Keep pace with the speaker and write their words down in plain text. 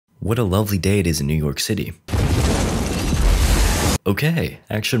What a lovely day it is in New York City. Okay,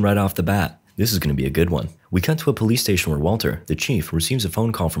 action right off the bat. This is going to be a good one. We cut to a police station where Walter, the chief, receives a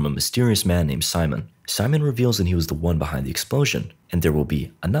phone call from a mysterious man named Simon. Simon reveals that he was the one behind the explosion, and there will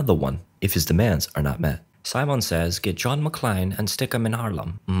be another one if his demands are not met. Simon says, get John McClane and stick him in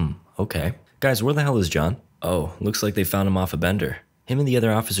Harlem. Okay. Guys, where the hell is John? Oh, looks like they found him off a bender. Him and the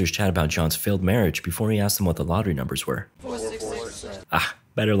other officers chat about John's failed marriage before he asked them what the lottery numbers were. 466.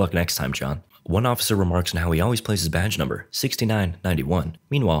 Better luck next time, John. One officer remarks on how he always plays his badge number, 6991.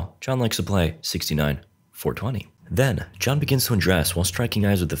 Meanwhile, John likes to play 69420. Then, John begins to undress while striking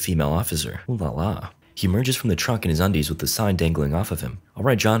eyes with the female officer. Ooh la la. He emerges from the trunk in his undies with the sign dangling off of him.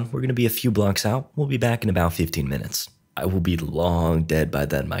 Alright, John, we're gonna be a few blocks out. We'll be back in about 15 minutes. I will be long dead by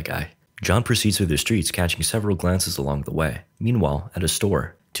then, my guy. John proceeds through the streets, catching several glances along the way. Meanwhile, at a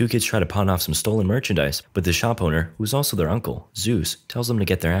store, two kids try to pawn off some stolen merchandise, but the shop owner, who's also their uncle, Zeus, tells them to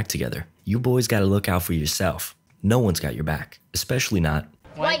get their act together. You boys gotta look out for yourself. No one's got your back, especially not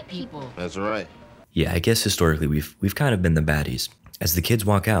white people. That's right. Yeah, I guess historically we've kind of been the baddies. As the kids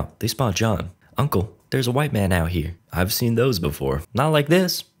walk out, they spot John. Uncle, there's a white man out here. I've seen those before. Not like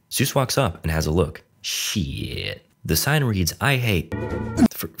this. Zeus walks up and has a look. Shit. The sign reads, I hate.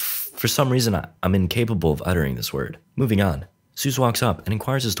 For some reason, I'm incapable of uttering this word. Moving on. Zeus walks up and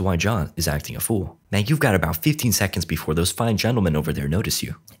inquires as to why John is acting a fool. Now you've got about 15 seconds before those fine gentlemen over there notice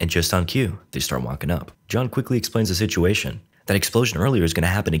you. And just on cue, they start walking up. John quickly explains the situation. That explosion earlier is going to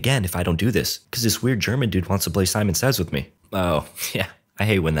happen again if I don't do this, because this weird German dude wants to play Simon Says with me. Oh, yeah, I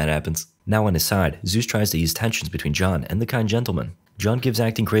hate when that happens. Now on his side, Zeus tries to ease tensions between John and the kind gentleman. John gives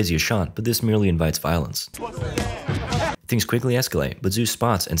acting crazy a shot, but this merely invites violence. Things quickly escalate, but Zeus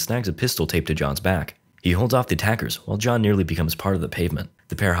spots and snags a pistol taped to John's back. He holds off the attackers while John nearly becomes part of the pavement.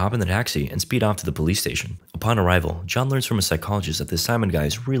 The pair hop in the taxi and speed off to the police station. Upon arrival, John learns from a psychologist that this Simon guy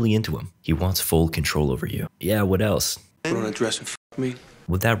is really into him. He wants full control over you. Yeah, what else? Put on a dress and f me.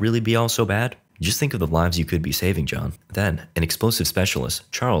 Would that really be all so bad? Just think of the lives you could be saving, John. Then, an explosive specialist,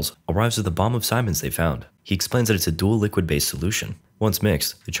 Charles, arrives with a bomb of Simons they found. He explains that it's a dual liquid-based solution. Once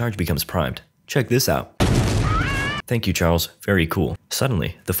mixed, the charge becomes primed. Check this out. Thank you, Charles. Very cool.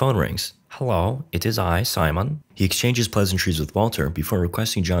 Suddenly, the phone rings. Hello, it is I, Simon. He exchanges pleasantries with Walter before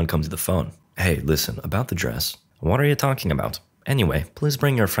requesting John come to the phone. Hey, listen, about the dress. What are you talking about? Anyway, please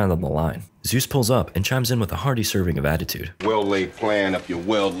bring your friend on the line. Zeus pulls up and chimes in with a hearty serving of attitude. Well-laid plan up your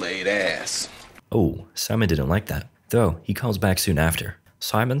well-laid ass. Oh, Simon didn't like that. Though, he calls back soon after.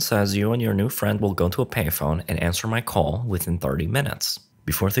 Simon says you and your new friend will go to a payphone and answer my call within 30 minutes.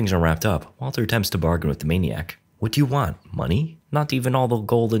 Before things are wrapped up, Walter attempts to bargain with the maniac. What do you want? Money? Not even all the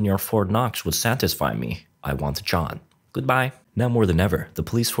gold in your Fort Knox would satisfy me. I want John. Goodbye. Now more than ever, the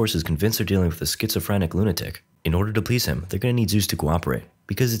police force is convinced they're dealing with a schizophrenic lunatic. In order to please him, they're going to need Zeus to cooperate.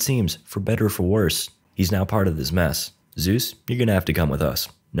 Because it seems, for better or for worse, he's now part of this mess. Zeus, you're going to have to come with us.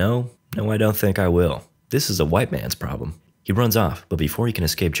 No, I don't think I will. This is a white man's problem. He runs off, but before he can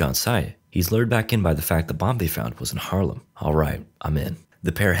escape John's sight, he's lured back in by the fact the bomb they found was in Harlem. Alright, I'm in.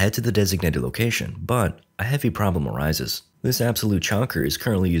 The pair head to the designated location, but a heavy problem arises. This absolute chonker is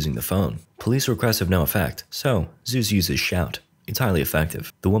currently using the phone. Police requests have no effect, so Zeus uses shout. It's highly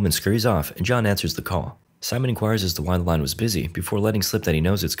effective. The woman scurries off and John answers the call. Simon inquires as to why the line was busy before letting slip that he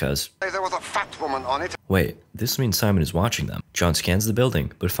knows it's cause there was a fat woman on it. Wait, this means Simon is watching them. John scans the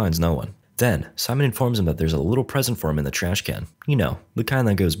building, but finds no one. Then, Simon informs him that there's a little present for him in the trash can. You know, the kind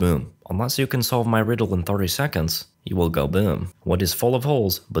that goes boom. Unless you can solve my riddle in 30 seconds, you will go boom. What is full of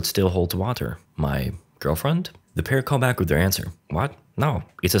holes, but still holds water? My girlfriend? The pair call back with their answer. What? No,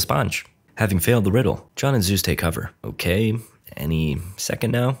 it's a sponge. Having failed the riddle, John and Zeus take cover. Okay, any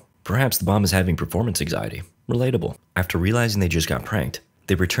second now? Perhaps the bomb is having performance anxiety. Relatable. After realizing they just got pranked,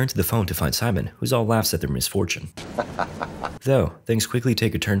 they return to the phone to find Simon, who's all laughs at their misfortune. Though, things quickly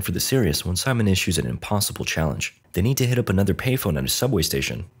take a turn for the serious when Simon issues an impossible challenge. They need to hit up another payphone at a subway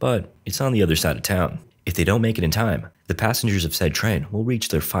station, but it's on the other side of town. If they don't make it in time, the passengers of said train will reach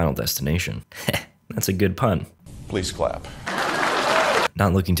their final destination. Heh, that's a good pun. Please clap.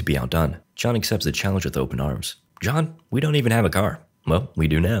 Not looking to be outdone, John accepts the challenge with open arms. John, we don't even have a car. Well, we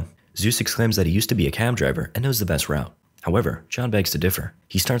do now. Zeus exclaims that he used to be a cab driver and knows the best route. However, John begs to differ.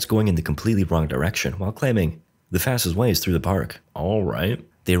 He starts going in the completely wrong direction while claiming the fastest way is through the park. Alright.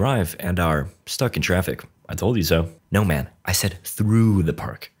 They arrive and are stuck in traffic. I told you so. No man, I said through the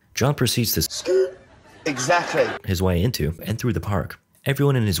park. John proceeds to Exactly. his way into and through the park.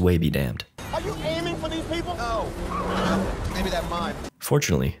 Everyone in his way be damned. Are you aiming for these people? No. Maybe that mine.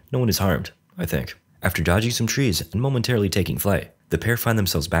 Fortunately, no one is harmed, I think. After dodging some trees and momentarily taking flight, The pair find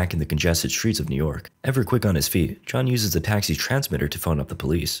themselves back in the congested streets of New York. Ever quick on his feet, John uses the taxi's transmitter to phone up the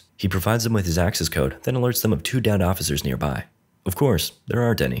police. He provides them with his access code, then alerts them of 2 downed officers nearby. Of course, there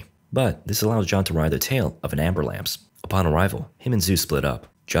aren't any, but this allows John to ride the tail of an Amber Lamps. Upon arrival, him and Zeus split up.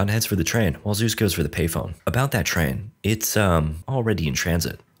 John heads for the train, while Zeus goes for the payphone. About that train, it's, already in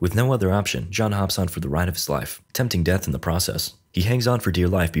transit. With no other option, John hops on for the ride of his life, tempting death in the process. He hangs on for dear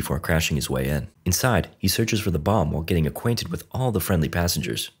life before crashing his way in. Inside, he searches for the bomb while getting acquainted with all the friendly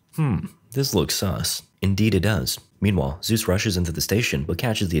passengers. This looks sus. Indeed it does. Meanwhile, Zeus rushes into the station but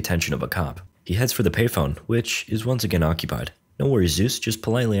catches the attention of a cop. He heads for the payphone, which is once again occupied. No worries, Zeus, just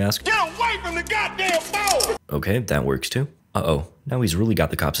politely ask, Get away from the goddamn phone! Okay, that works too. Uh-oh, now he's really got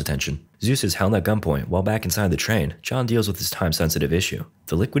the cop's attention. Zeus is held at gunpoint while back inside the train, John deals with his time-sensitive issue.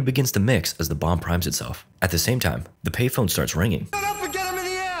 The liquid begins to mix as the bomb primes itself. At the same time, the payphone starts ringing. Shut up and get him in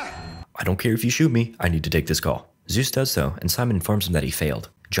the air! I don't care if you shoot me, I need to take this call. Zeus does so, and Simon informs him that he failed.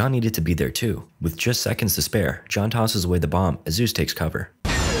 John needed to be there too. With just seconds to spare, John tosses away the bomb as Zeus takes cover.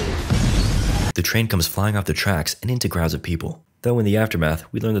 The train comes flying off the tracks and into crowds of people. Though in the aftermath,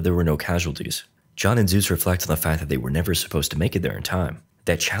 we learn that there were no casualties. John and Zeus reflect on the fact that they were never supposed to make it there in time.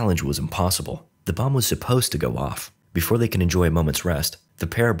 That challenge was impossible. The bomb was supposed to go off. Before they can enjoy a moment's rest, the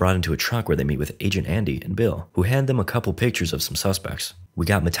pair are brought into a truck where they meet with Agent Andy and Bill, who hand them a couple pictures of some suspects. We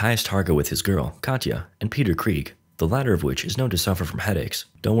got Matthias Targo with his girl, Katya, and Peter Krieg, the latter of which is known to suffer from headaches.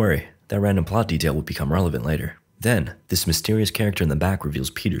 Don't worry, that random plot detail will become relevant later. Then, this mysterious character in the back reveals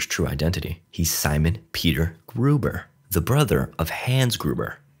Peter's true identity. He's Simon Peter Gruber, the brother of Hans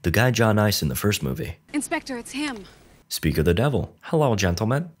Gruber, the guy John iced in the first movie. Inspector, it's him. Speak of the devil. Hello,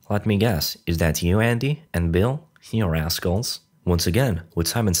 gentlemen. Let me guess, is that you, Andy? And Bill? You rascals. Once again, what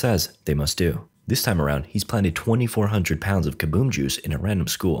Simon says, they must do. This time around, he's planted 2,400 pounds of kaboom juice in a random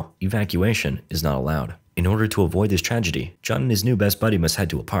school. Evacuation is not allowed. In order to avoid this tragedy, John and his new best buddy must head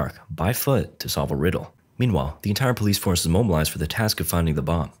to a park, by foot, to solve a riddle. Meanwhile, the entire police force is mobilized for the task of finding the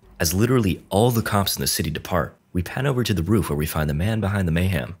bomb. As literally all the cops in the city depart, we pan over to the roof where we find the man behind the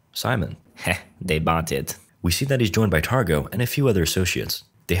mayhem, Simon. Heh, they bought it. We see that he's joined by Targo and a few other associates.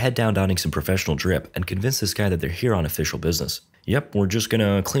 They head down donning some professional drip and convince this guy that they're here on official business. Yep, we're just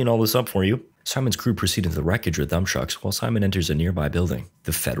gonna clean all this up for you. Simon's crew proceed into the wreckage with dump trucks while Simon enters a nearby building,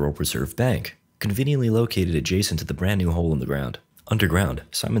 the Federal Reserve Bank, conveniently located adjacent to the brand new hole in the ground. Underground,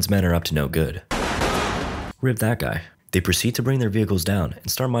 Simon's men are up to no good. Rip that guy. They proceed to bring their vehicles down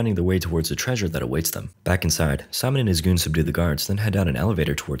and start minding their way towards the treasure that awaits them. Back inside, Simon and his goons subdue the guards, then head down an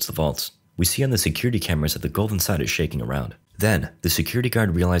elevator towards the vaults. We see on the security cameras that the golden side is shaking around. Then, the security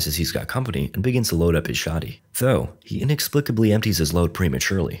guard realizes he's got company and begins to load up his shoddy. Though, he inexplicably empties his load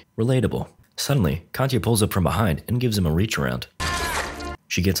prematurely. Relatable. Suddenly, Katya pulls up from behind and gives him a reach around.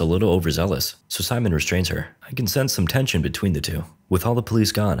 She gets a little overzealous, so Simon restrains her. I can sense some tension between the two. With all the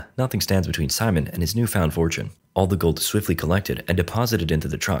police gone, nothing stands between Simon and his newfound fortune. All the gold is swiftly collected and deposited into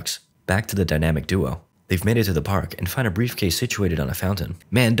the trucks. Back to the dynamic duo. They've made it to the park and find a briefcase situated on a fountain.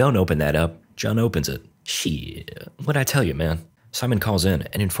 Man, don't open that up. John opens it. Shit, what'd I tell you, man? Simon calls in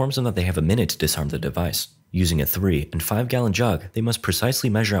and informs them that they have a minute to disarm the device. Using a 3 and 5 gallon jug, they must precisely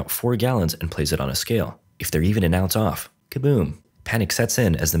measure out 4 gallons and place it on a scale. If they're even an ounce off, kaboom. Panic sets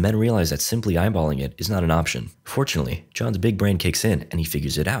in as the men realize that simply eyeballing it is not an option. Fortunately, John's big brain kicks in and he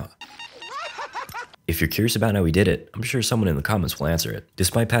figures it out. If you're curious about how he did it, I'm sure someone in the comments will answer it.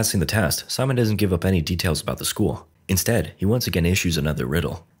 Despite passing the test, Simon doesn't give up any details about the school. Instead, he once again issues another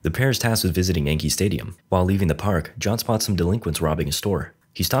riddle. The pair is tasked with visiting Yankee Stadium. While leaving the park, John spots some delinquents robbing a store.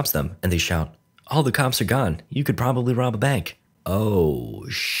 He stops them and they shout, "All the cops are gone. You could probably rob a bank." Oh,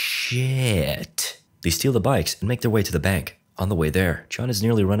 shit. They steal the bikes and make their way to the bank. On the way there, John is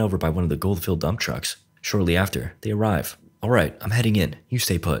nearly run over by one of the gold-filled dump trucks. Shortly after, they arrive. "Alright, I'm heading in. You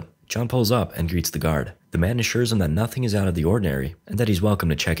stay put." John pulls up and greets the guard. The man assures him that nothing is out of the ordinary and that he's welcome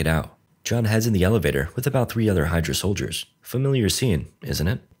to check it out. John heads in the elevator with about 3 other Hydra soldiers. Familiar scene, isn't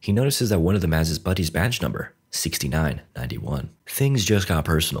it? He notices that one of them has his buddy's badge number, 6991. Things just got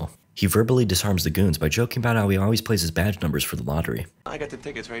personal. He verbally disarms the goons by joking about how he always plays his badge numbers for the lottery. I got the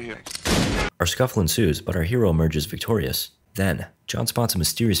tickets right here. Our scuffle ensues, but our hero emerges victorious. Then, John spots a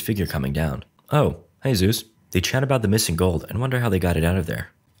mysterious figure coming down. Oh, hey Zeus. They chat about the missing gold and wonder how they got it out of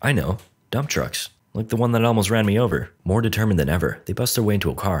there. I know, dump trucks. Like the one that almost ran me over. More determined than ever, they bust their way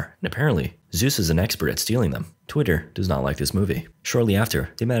into a car, and apparently, Zeus is an expert at stealing them. Twitter does not like this movie. Shortly after,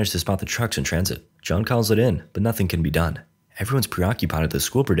 they manage to spot the trucks in transit. John calls it in, but nothing can be done. Everyone's preoccupied with the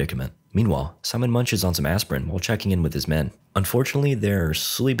school predicament. Meanwhile, Simon munches on some aspirin while checking in with his men. Unfortunately, they're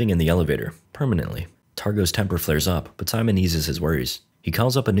sleeping in the elevator, permanently. Targo's temper flares up, but Simon eases his worries. He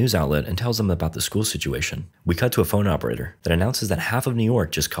calls up a news outlet and tells them about the school situation. We cut to a phone operator that announces that half of New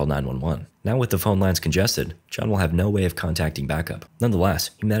York just called 911. Now with the phone lines congested, John will have no way of contacting backup.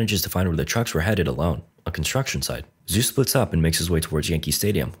 Nonetheless, he manages to find where the trucks were headed alone, a construction site. Zeus splits up and makes his way towards Yankee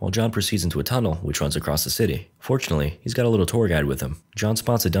Stadium, while John proceeds into a tunnel which runs across the city. Fortunately, he's got a little tour guide with him. John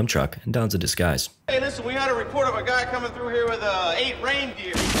spots a dump truck and dons a disguise. Hey, listen, we had a report of a guy coming through here with 8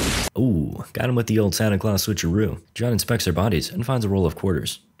 reindeer. Ooh, got him with the old Santa Claus switcheroo. John inspects their bodies and finds a roll of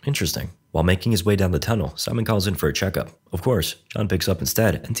quarters. Interesting. While making his way down the tunnel, Simon calls in for a checkup. Of course, John picks up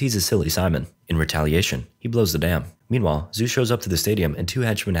instead and teases silly Simon. In retaliation, he blows the dam. Meanwhile, Zeus shows up to the stadium and 2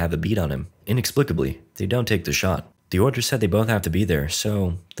 henchmen have a beat on him. Inexplicably, they don't take the shot. The order said they both have to be there,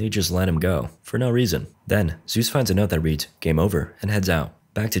 so they just let him go, for no reason. Then, Zeus finds a note that reads, "Game over," and heads out.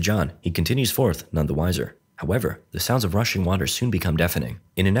 Back to John, he continues forth, none the wiser. However, the sounds of rushing water soon become deafening.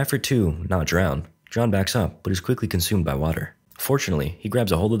 In an effort to not drown, John backs up, but is quickly consumed by water. Fortunately, he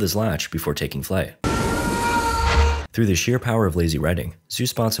grabs a hold of this latch before taking flight. Through the sheer power of lazy writing, Zeus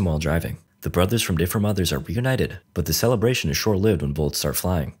spots him while driving. The brothers from different mothers are reunited, but the celebration is short-lived when bullets start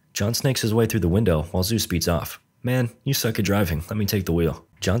flying. John snakes his way through the window while Zeus speeds off. "Man, you suck at driving, let me take the wheel."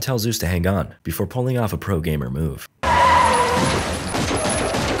 John tells Zeus to hang on, before pulling off a pro-gamer move.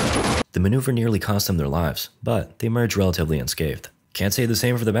 The maneuver nearly cost them their lives, but they emerge relatively unscathed. Can't say the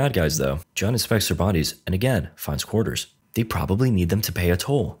same for the bad guys though. John inspects their bodies, and again, finds quarters. They probably need them to pay a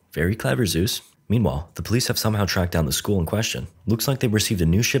toll. Very clever, Zeus. Meanwhile, the police have somehow tracked down the school in question. Looks like they've received a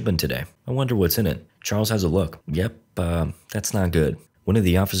new shipment today. I wonder what's in it. Charles has a look. Yep, that's not good. One of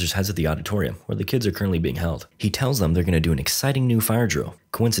the officers heads to the auditorium, where the kids are currently being held. He tells them they're going to do an exciting new fire drill.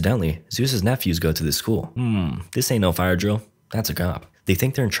 Coincidentally, Zeus's nephews go to this school. This ain't no fire drill. That's a cop. They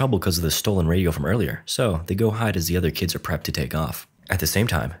think they're in trouble because of the stolen radio from earlier, so they go hide as the other kids are prepped to take off. At the same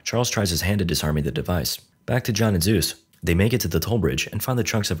time, Charles tries his hand at disarming the device. Back to John and Zeus. They make it to the toll bridge and find the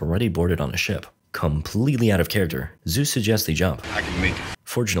trucks have already boarded on a ship. Completely out of character, Zeus suggests they jump. I can make it.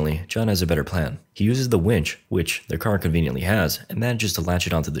 Fortunately, John has a better plan. He uses the winch, which their car conveniently has, and manages to latch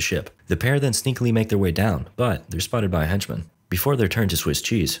it onto the ship. The pair then sneakily make their way down, but they're spotted by a henchman. Before their turn to Swiss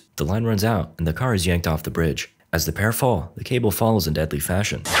cheese, the line runs out and the car is yanked off the bridge. As the pair fall, the cable follows in deadly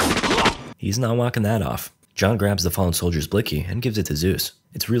fashion. He's not walking that off. John grabs the fallen soldier's blicky and gives it to Zeus.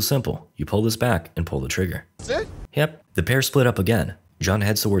 It's real simple. You pull this back and pull the trigger. That's it? Yep. The pair split up again. John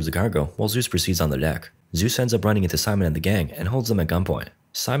heads towards the cargo while Zeus proceeds on the deck. Zeus ends up running into Simon and the gang and holds them at gunpoint.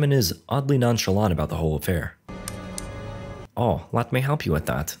 Simon is oddly nonchalant about the whole affair. "Oh, let me help you with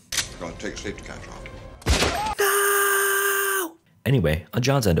that." Gonna take a safety catch off. No! Anyway, on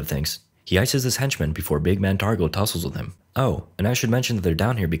John's end of things, he ices his henchman before Big Man Targo tussles with him. Oh, and I should mention that they're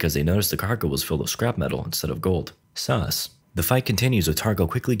down here because they noticed the cargo was filled with scrap metal instead of gold. Sus. The fight continues with Targo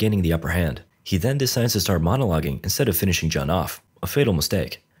quickly gaining the upper hand. He then decides to start monologuing instead of finishing John off. A fatal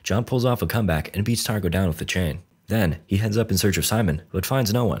mistake. John pulls off a comeback and beats Targo down with the chain. Then, he heads up in search of Simon, but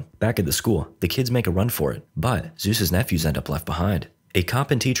finds no one. Back at the school, the kids make a run for it, but Zeus's nephews end up left behind. A cop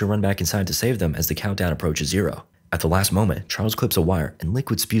and teacher run back inside to save them as the countdown approaches 0. At the last moment, Charles clips a wire and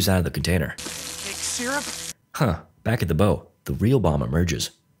liquid spews out of the container. Take syrup? Back at the boat, the real bomb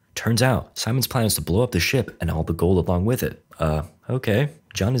emerges. Turns out, Simon's plan is to blow up the ship and all the gold along with it. Okay.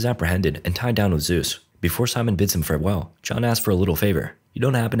 John is apprehended and tied down with Zeus. Before Simon bids him farewell, John asks for a little favor. "You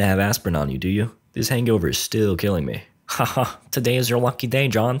don't happen to have aspirin on you, do you? This hangover is still killing me." "Haha, today is your lucky day,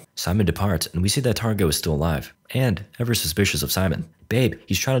 John." Simon departs, and we see that Targo is still alive, and ever suspicious of Simon. "Babe,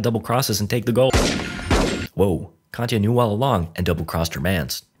 he's trying to double-cross us and take the gold." Whoa, Katya knew all along and double-crossed her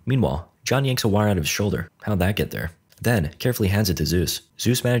mans. Meanwhile, John yanks a wire out of his shoulder. How'd that get there? Then, carefully hands it to Zeus.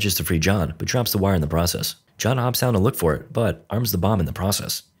 Zeus manages to free John, but drops the wire in the process. John hops down to look for it, but arms the bomb in the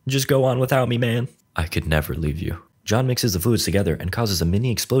process. "Just go on without me, man. I could never leave you." John mixes the fluids together and causes a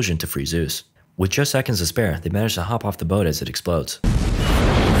mini explosion to free Zeus. With just seconds to spare, they manage to hop off the boat as it explodes.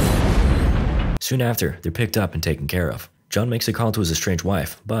 Soon after, they're picked up and taken care of. John makes a call to his estranged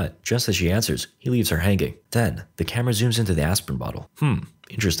wife, but just as she answers, he leaves her hanging. Then, the camera zooms into the aspirin bottle.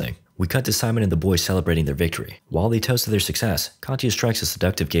 Interesting. We cut to Simon and the boys celebrating their victory. While they toast to their success, Katya strikes a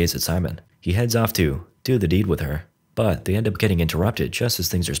seductive gaze at Simon. He heads off to do the deed with her, but they end up getting interrupted just as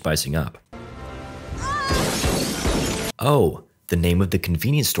things are spicing up. Oh, the name of the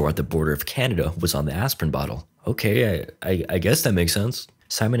convenience store at the border of Canada was on the aspirin bottle. Okay, I guess that makes sense.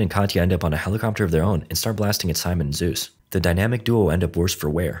 Simon and Katya end up on a helicopter of their own and start blasting at Simon and Zeus. The dynamic duo end up worse for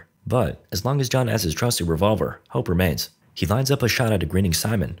wear. But as long as John has his trusty revolver, hope remains. He lines up a shot at a grinning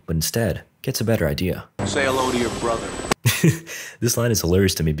Simon, but instead gets a better idea. Say hello to your brother. This line is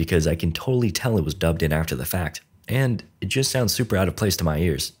hilarious to me because I can totally tell it was dubbed in after the fact. And it just sounds super out of place to my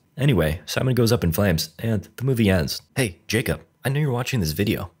ears. Anyway, Simon goes up in flames, and the movie ends. Hey, Jacob, I know you're watching this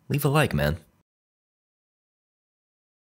video. Leave a like, man.